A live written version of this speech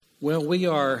Well, we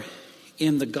are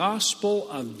in the Gospel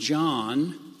of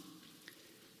John,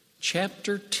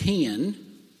 chapter 10,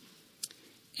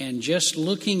 and just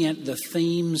looking at the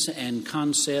themes and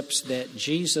concepts that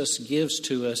Jesus gives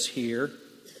to us here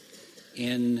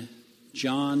in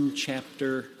John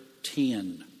chapter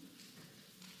 10.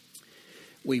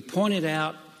 We pointed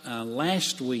out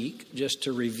last week, just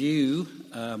to review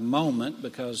a moment,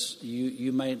 because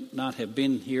you may not have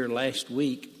been here last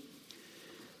week,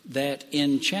 that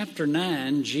in chapter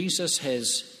 9, Jesus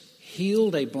has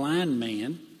healed a blind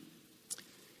man,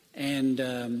 and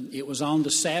it was on the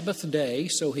Sabbath day,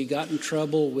 so he got in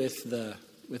trouble with the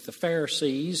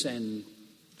Pharisees and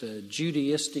the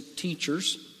Judaistic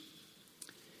teachers,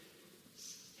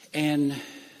 and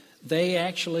they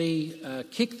actually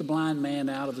kicked the blind man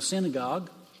out of the synagogue.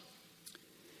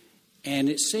 And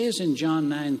it says in John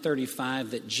 9:35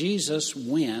 that Jesus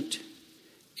went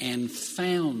and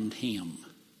found him.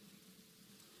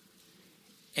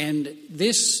 And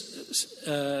this,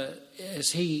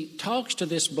 as he talks to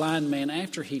this blind man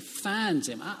after he finds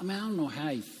him, I don't know how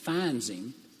he finds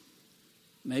him.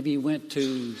 Maybe he went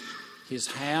to his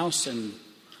house and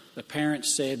the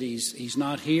parents said he's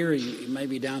not here. He may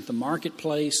be down at the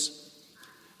marketplace.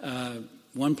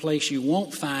 One place you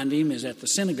won't find him is at the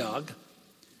synagogue.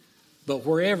 But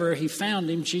wherever he found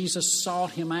him, Jesus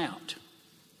sought him out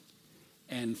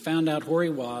and found out where he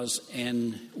was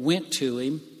and went to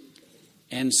him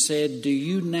and said, "Do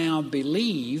you now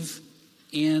believe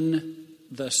in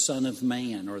the Son of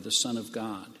Man," or the Son of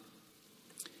God?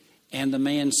 And the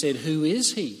man said, "Who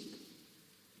is he?"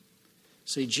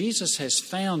 See, Jesus has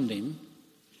found him.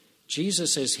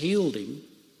 Jesus has healed him.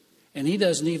 And he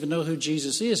doesn't even know who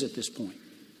Jesus is at this point.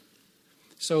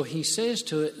 So he says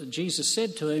to it, Jesus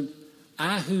said to him,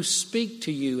 "I who speak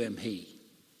to you am he."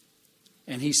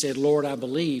 And he said, "Lord, I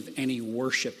believe," and he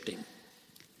worshiped him.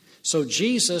 So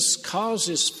Jesus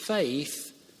causes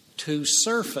faith to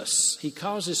surface. He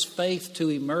causes faith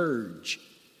to emerge.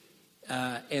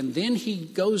 And then he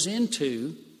goes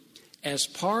into, as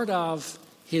part of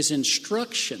his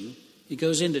instruction, he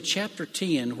goes into chapter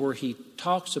 10 where he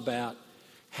talks about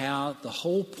how the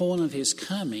whole point of his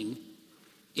coming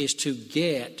is to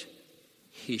get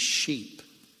his sheep.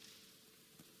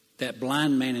 That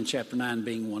blind man in chapter 9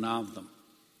 being one of them.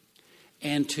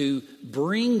 And to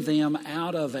bring them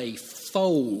out of a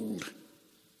fold.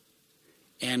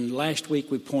 And last week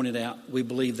we pointed out, we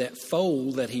believe that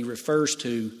fold that he refers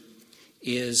to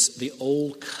is the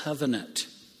Old Covenant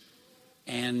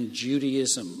and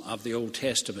Judaism of the Old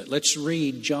Testament. Let's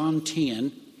read John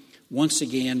 10, once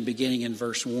again, beginning in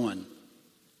verse 1.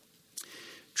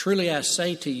 "Truly I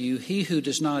say to you, he who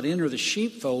does not enter the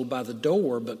sheepfold by the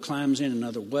door, but climbs in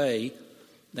another way,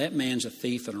 that man's a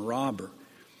thief and a robber.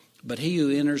 But he who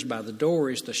enters by the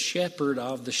door is the shepherd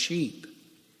of the sheep.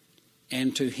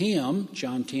 And to him,"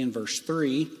 John 10, verse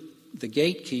 3, "the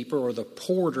gatekeeper," or the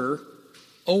porter,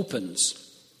 "opens.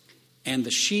 And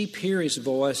the sheep hear his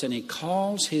voice, and he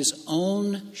calls his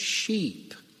own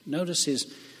sheep." Notice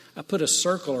I put a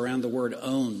circle around the word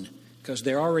 "own," because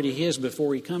they're already his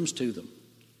before he comes to them.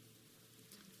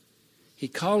 He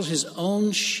calls his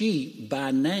own sheep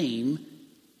by name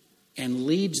and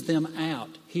leads them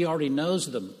out. He already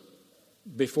knows them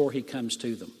before he comes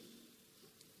to them.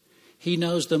 He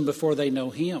knows them before they know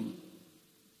him.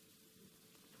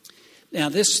 Now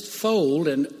this fold,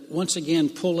 and once again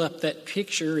pull up that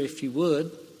picture if you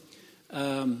would,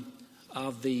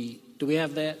 of the, do we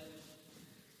have that?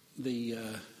 They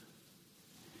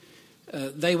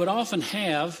would often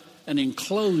have an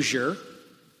enclosure,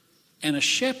 and a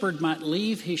shepherd might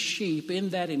leave his sheep in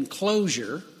that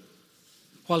enclosure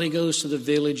while he goes to the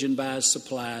village and buys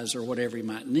supplies or whatever he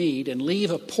might need, and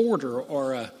leave a porter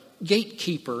or a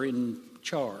gatekeeper in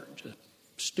charge, a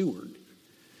steward.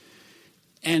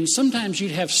 And sometimes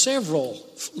you'd have several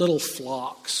little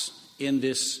flocks in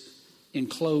this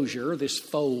enclosure, this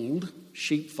fold,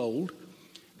 sheepfold,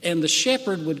 and the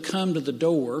shepherd would come to the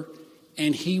door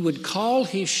and he would call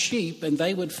his sheep and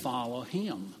they would follow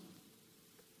him.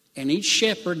 And each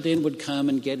shepherd then would come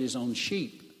and get his own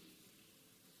sheep.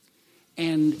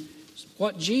 And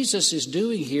what Jesus is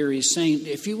doing here is saying,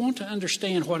 if you want to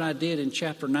understand what I did in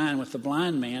chapter 9 with the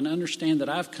blind man, understand that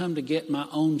I've come to get my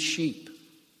own sheep.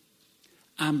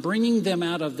 I'm bringing them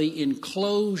out of the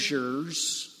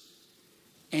enclosures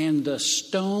and the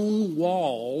stone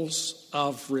walls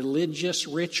of religious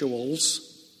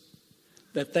rituals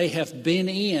that they have been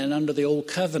in under the Old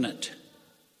Covenant.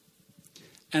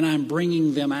 And I'm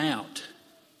bringing them out.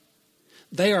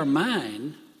 They are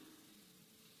mine.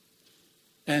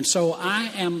 And so I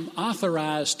am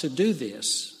authorized to do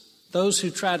this. Those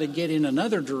who try to get in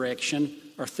another direction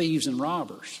are thieves and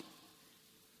robbers.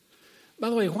 By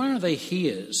the way, why are they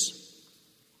His?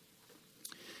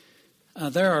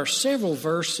 There are several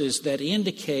verses that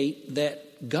indicate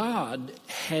that God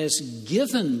has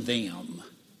given them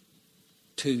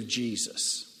to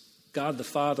Jesus. God the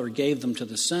Father gave them to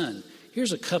the Son.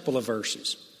 Here's a couple of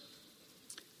verses.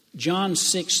 John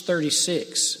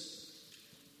 6:36,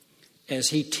 as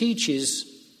He teaches,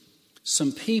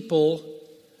 some people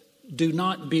do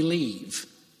not believe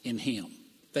in Him.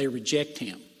 They reject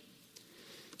Him.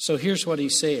 So here's what He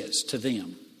says to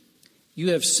them.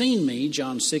 You have seen me,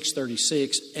 John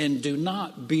 6:36, and do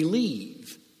not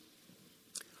believe.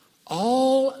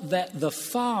 All that the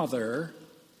Father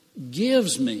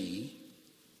gives me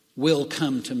will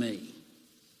come to me.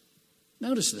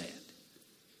 Notice that.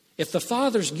 If the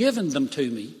Father's given them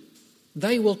to me,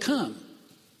 they will come.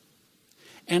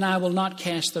 And I will not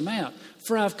cast them out.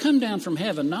 For I've come down from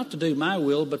heaven not to do my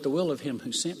will, but the will of Him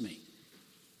who sent me.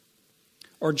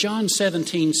 Or John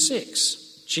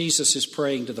 17:6, Jesus is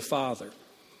praying to the Father.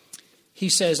 He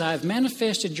says, I've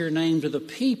manifested your name to the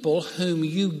people whom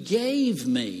you gave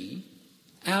me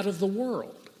out of the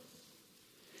world.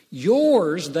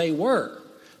 Yours they were.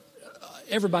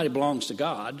 Everybody belongs to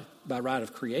God by right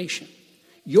of creation.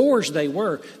 Yours they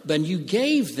were, but you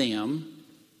gave them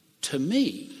to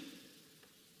me.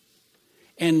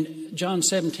 And John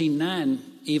 17:9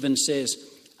 even says,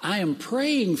 I am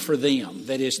praying for them,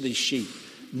 that is, these sheep,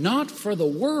 not for the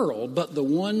world, but the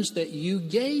ones that you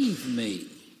gave me.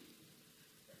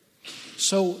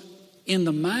 So, in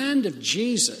the mind of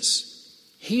Jesus,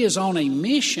 He is on a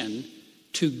mission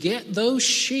to get those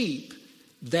sheep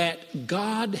that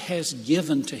God has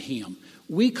given to Him.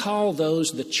 We call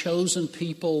those the chosen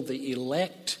people, the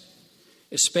elect.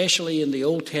 Especially in the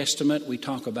Old Testament, we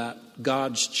talk about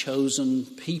God's chosen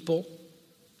people.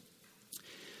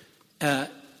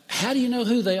 How do you know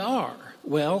who they are?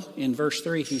 Well, in verse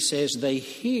 3, He says, they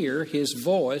hear His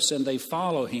voice and they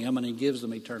follow Him, and He gives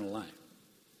them eternal life.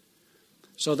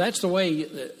 So that's the way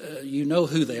you know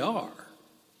who they are.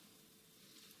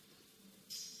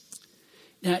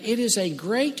 Now, it is a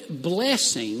great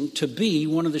blessing to be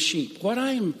one of the sheep.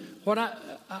 I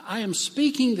am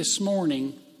speaking this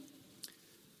morning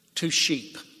to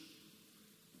sheep.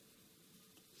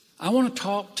 I want to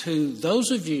talk to those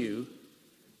of you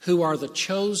who are the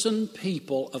chosen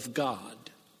people of God.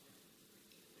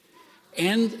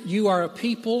 And you are a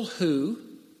people who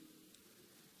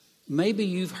maybe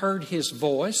you've heard His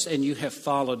voice and you have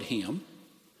followed Him.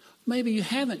 Maybe you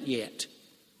haven't yet.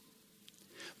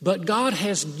 But God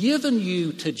has given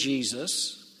you to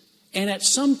Jesus, and at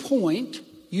some point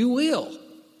you will.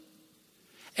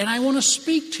 And I want to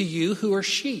speak to you who are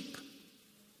sheep.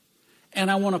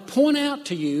 And I want to point out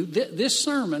to you this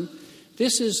sermon,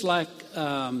 this is like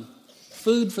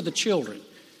food for the children.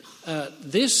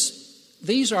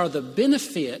 These are the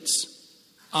benefits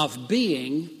of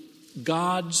being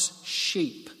God's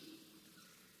sheep.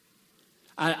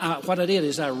 What I did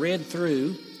is I read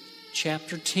through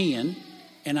chapter 10,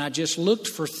 and I just looked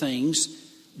for things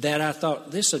that I thought,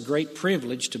 this is a great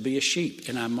privilege to be a sheep,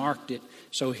 and I marked it.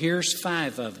 So here's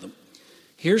 5 of them.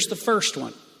 Here's the first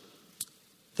one.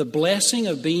 The blessing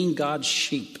of being God's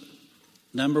sheep.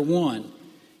 Number 1,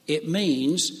 it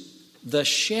means the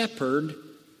shepherd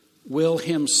will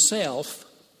himself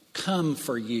come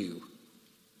for you.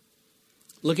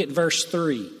 Look at verse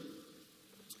 3.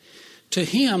 To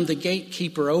him the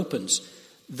gatekeeper opens.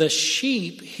 The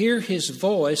sheep hear his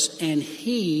voice, and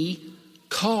he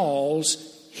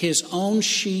calls his own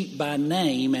sheep by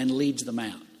name and leads them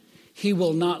out. He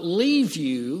will not leave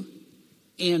you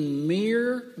in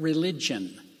mere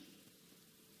religion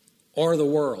or the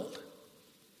world.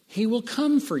 He will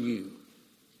come for you.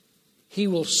 He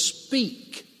will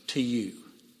speak to you.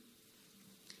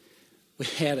 We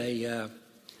had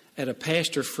a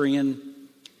pastor friend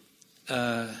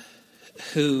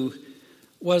who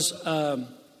was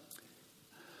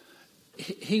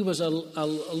he was a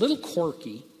little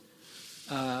quirky.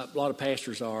 A lot of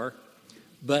pastors are,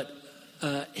 but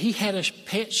he had a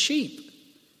pet sheep.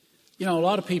 You know, a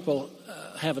lot of people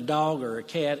have a dog or a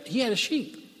cat. He had a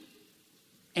sheep,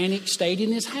 and it stayed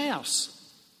in his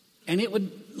house, and it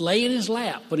would lay in his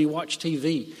lap when he watched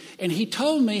TV. And he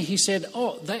told me, he said,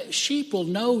 "Oh, that sheep will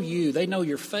know you. They know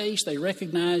your face. They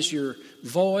recognize your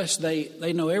voice.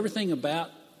 They know everything about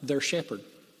their shepherd,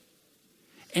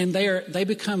 and they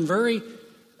become very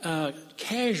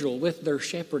casual with their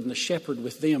shepherd and the shepherd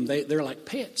with them. They're like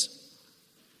pets."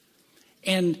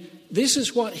 And this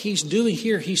is what he's doing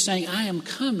here. He's saying, I am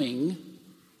coming,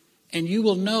 and you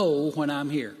will know when I'm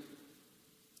here.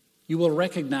 You will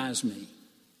recognize me,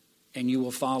 and you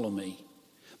will follow me.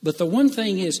 But the one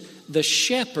thing is, the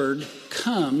shepherd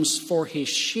comes for his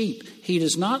sheep. He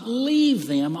does not leave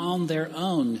them on their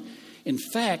own. In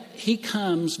fact, he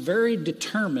comes very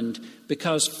determined,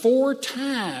 because 4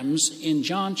 times in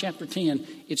John chapter 10,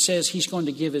 it says he's going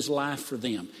to give his life for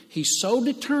them. He's so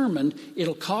determined,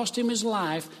 it'll cost him his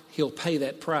life. He'll pay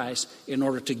that price in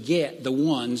order to get the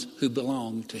ones who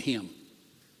belong to him.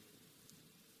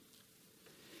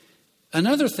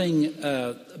 Another thing,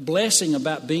 blessing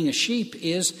about being a sheep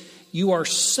is you are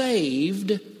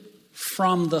saved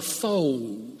from the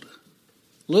fold.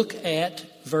 Look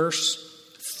at verse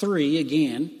 3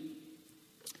 again.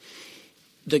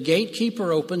 The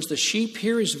gatekeeper opens, the sheep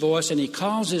hear his voice, and he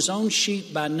calls his own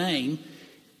sheep by name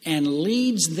and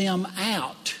leads them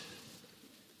out.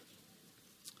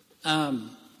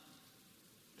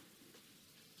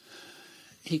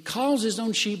 He calls his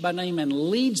own sheep by name and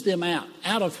leads them out.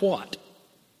 Out of what?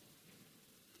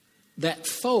 That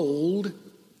fold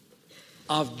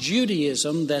of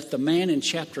Judaism that the man in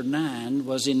chapter 9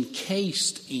 was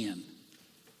encased in.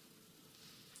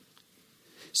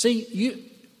 See,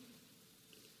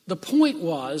 the point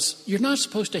was, you're not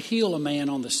supposed to heal a man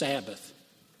on the Sabbath.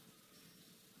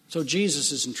 So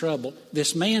Jesus is in trouble.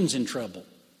 This man's in trouble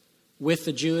with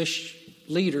the Jewish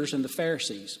leaders and the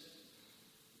Pharisees.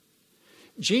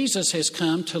 Jesus has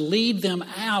come to lead them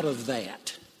out of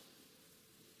that.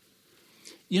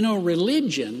 You know,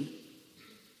 religion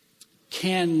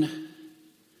can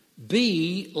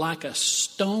be like a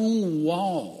stone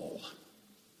wall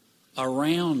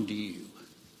around you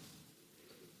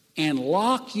and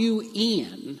lock you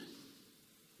in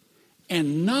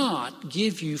and not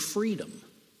give you freedom.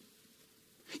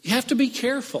 You have to be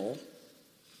careful,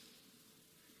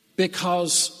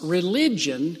 because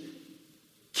religion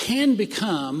can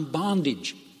become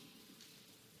bondage.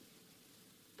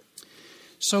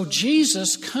 So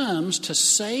Jesus comes to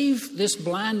save this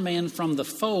blind man from the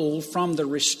fold, from the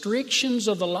restrictions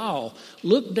of the law.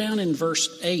 Look down in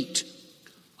verse 8.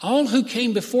 All who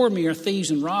came before me are thieves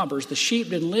and robbers. The sheep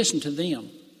didn't listen to them.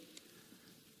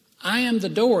 I am the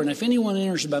door, and if anyone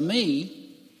enters by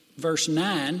me, verse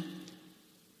 9,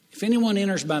 if anyone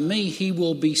enters by me, he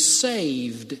will be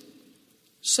saved.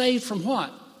 Saved from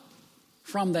what?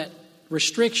 From that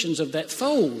restrictions of that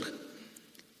fold.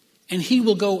 And he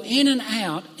will go in and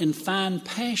out and find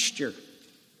pasture.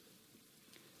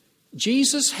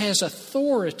 Jesus has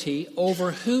authority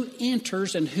over who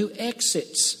enters and who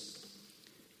exits.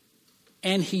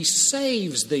 And he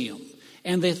saves them.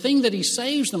 And the thing that he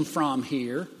saves them from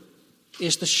here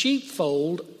is the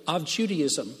sheepfold of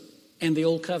Judaism and the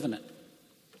Old Covenant.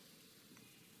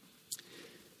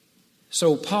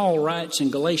 So Paul writes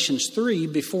in Galatians 3,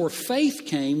 before faith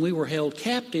came, we were held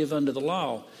captive under the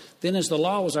law. Then as the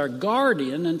law was our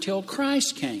guardian until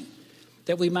Christ came,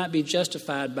 that we might be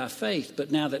justified by faith.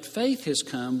 But now that faith has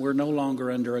come, we're no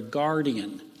longer under a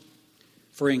guardian.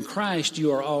 For in Christ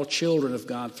you are all children of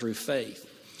God through faith.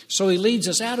 So he leads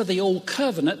us out of the Old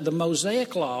Covenant, the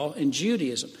Mosaic law, and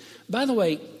Judaism. By the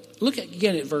way, look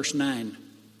again at verse 9.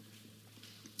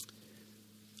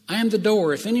 I am the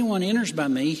door. If anyone enters by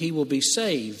me, he will be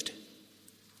saved.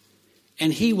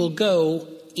 And he will go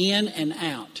in and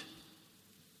out.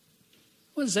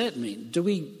 What does that mean? Do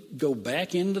we go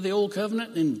back into the Old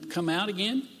Covenant and come out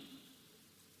again?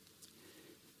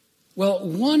 Well,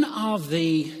 one of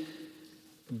the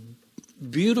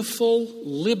beautiful,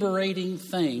 liberating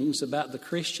things about the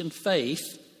Christian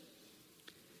faith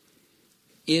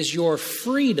is your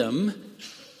freedom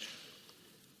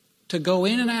to go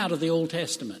in and out of the Old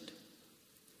Testament,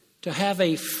 to have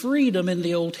a freedom in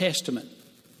the Old Testament.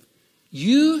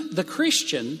 You, the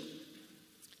Christian,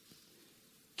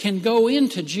 can go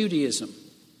into Judaism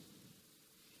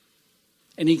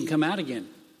and he can come out again.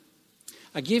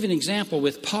 I give an example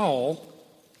with Paul.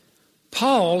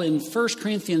 Paul, in 1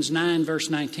 Corinthians 9, verse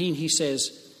 19, he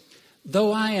says,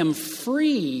 though I am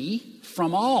free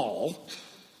from all,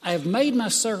 I have made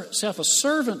myself a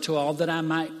servant to all that I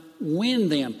might win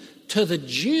them. To the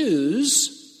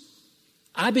Jews,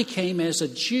 I became as a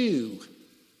Jew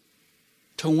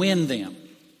to win them.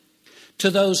 To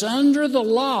those under the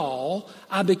law,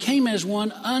 I became as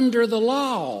one under the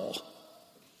law.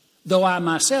 Though I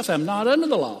myself am not under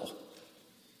the law,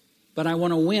 but I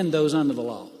want to win those under the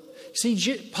law.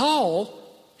 See, Paul,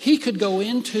 he could go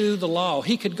into the law.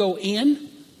 He could go in.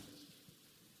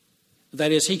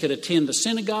 That is, he could attend the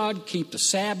synagogue, keep the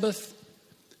Sabbath,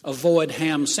 avoid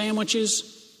ham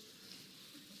sandwiches.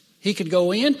 He could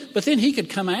go in, but then he could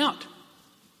come out.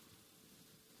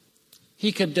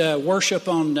 He could worship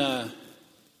on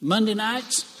Monday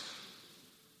nights,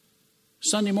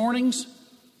 Sunday mornings.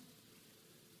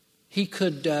 He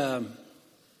could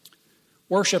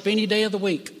worship any day of the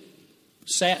week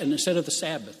instead of the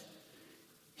Sabbath.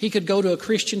 He could go to a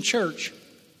Christian church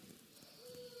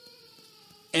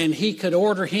and he could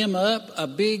order him up a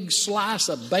big slice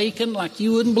of bacon like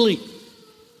you wouldn't believe.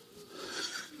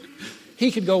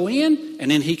 He could go in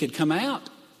and then he could come out.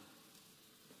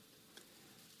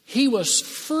 He was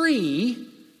free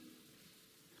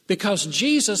because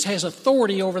Jesus has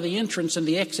authority over the entrance and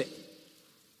the exit.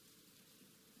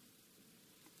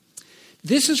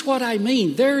 This is what I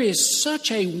mean. There is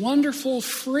such a wonderful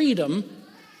freedom.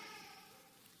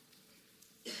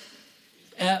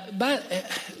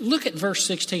 Look at verse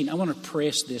 16. I want to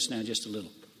press this now just a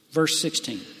little. Verse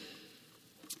 16.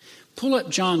 Pull up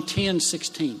John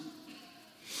 10:16.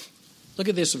 Look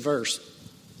at this verse.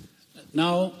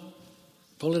 No,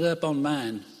 pull it up on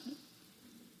mine.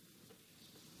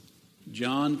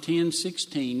 John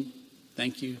 10:16.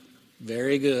 Thank you.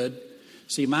 Very good.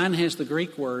 See, mine has the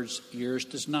Greek words. Yours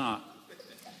does not.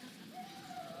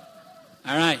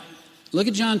 All right. Look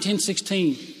at John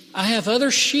 10:16. I have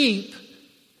other sheep,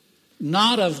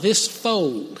 not of this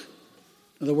fold.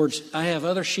 In other words, I have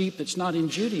other sheep that's not in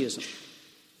Judaism.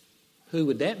 Who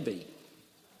would that be?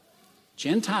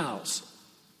 Gentiles.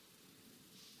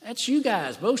 That's you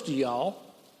guys, most of y'all.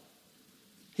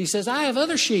 He says, I have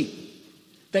other sheep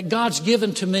that God's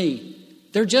given to me.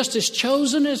 They're just as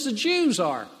chosen as the Jews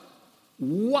are.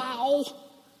 Wow.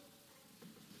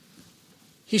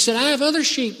 He said, I have other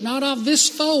sheep, not of this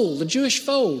fold, the Jewish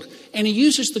fold. And he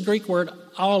uses the Greek word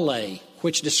ale,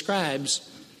 which describes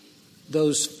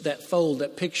that fold,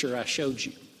 that picture I showed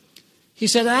you. He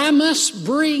said, I must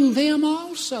bring them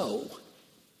also.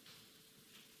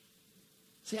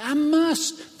 See, I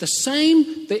must.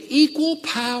 The equal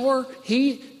power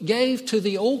he gave to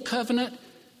the old covenant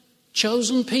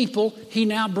chosen people, he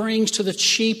now brings to the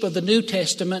sheep of the New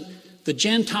Testament, the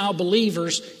Gentile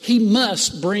believers. He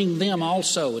must bring them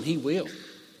also, and he will.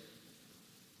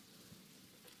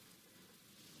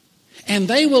 And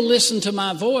they will listen to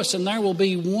my voice, and there will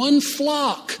be one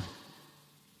flock,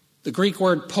 the Greek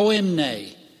word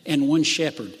poemne, and one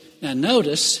shepherd. Now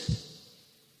notice,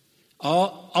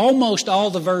 almost all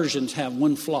the versions have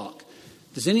one flock.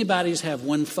 Does anybody's have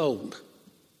one fold?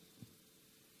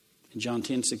 In John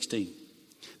 10:16.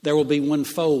 There will be one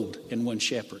fold and one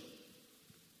shepherd.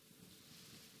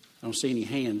 I don't see any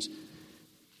hands.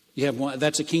 You have one.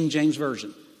 That's a King James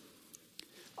version.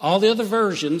 All the other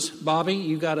versions, Bobby,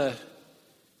 you got to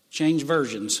change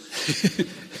versions.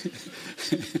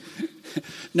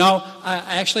 No,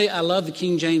 I love the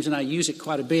King James and I use it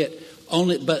quite a bit.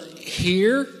 But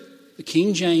here, the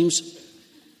King James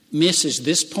misses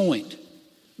this point.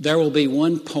 There will be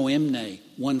one poemne,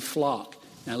 one flock.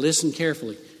 Now listen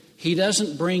carefully. He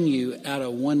doesn't bring you out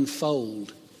of one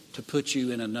fold to put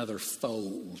you in another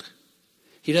fold.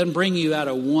 He doesn't bring you out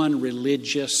of one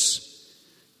religious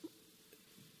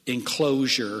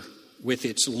enclosure with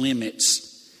its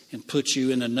limits and put you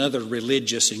in another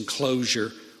religious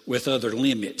enclosure with other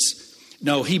limits.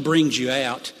 No, he brings you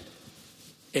out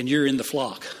and you're in the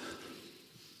flock.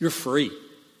 You're free.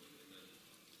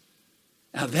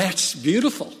 Now that's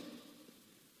beautiful.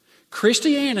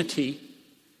 Christianity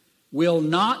will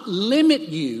not limit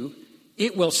you.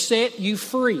 It will set you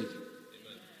free.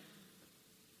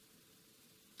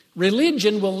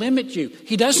 Religion will limit you.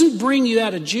 He doesn't bring you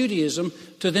out of Judaism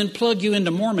to then plug you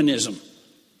into Mormonism.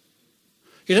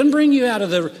 He doesn't bring you out of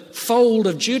the fold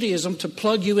of Judaism to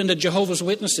plug you into Jehovah's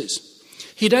Witnesses.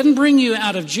 He doesn't bring you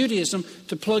out of Judaism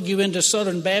to plug you into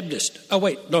Southern Baptist. Oh,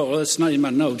 wait. No, that's not in my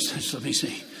notes. Let me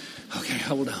see. Okay,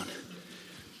 hold on.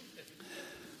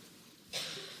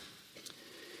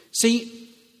 See,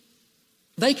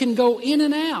 they can go in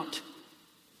and out.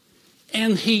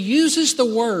 And he uses the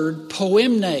word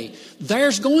poemne.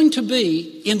 There's going to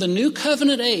be, in the new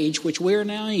covenant age, which we're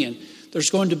now in, there's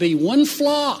going to be one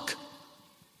flock.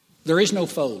 There is no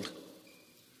fold.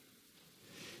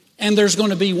 And there's going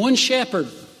to be one shepherd.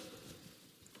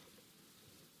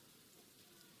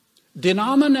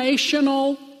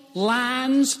 Denominational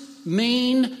lines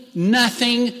mean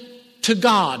nothing to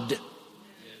God.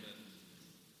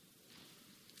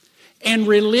 And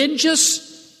religious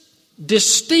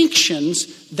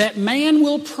distinctions that man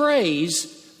will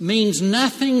praise means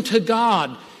nothing to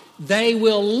God. They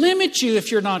will limit you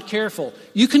if you're not careful.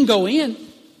 You can go in,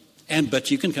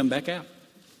 but you can come back out.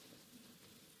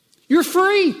 You're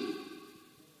free.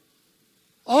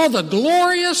 All the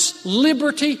glorious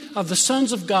liberty of the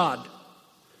sons of God.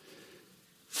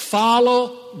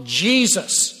 Follow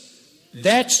Jesus.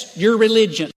 That's your religion.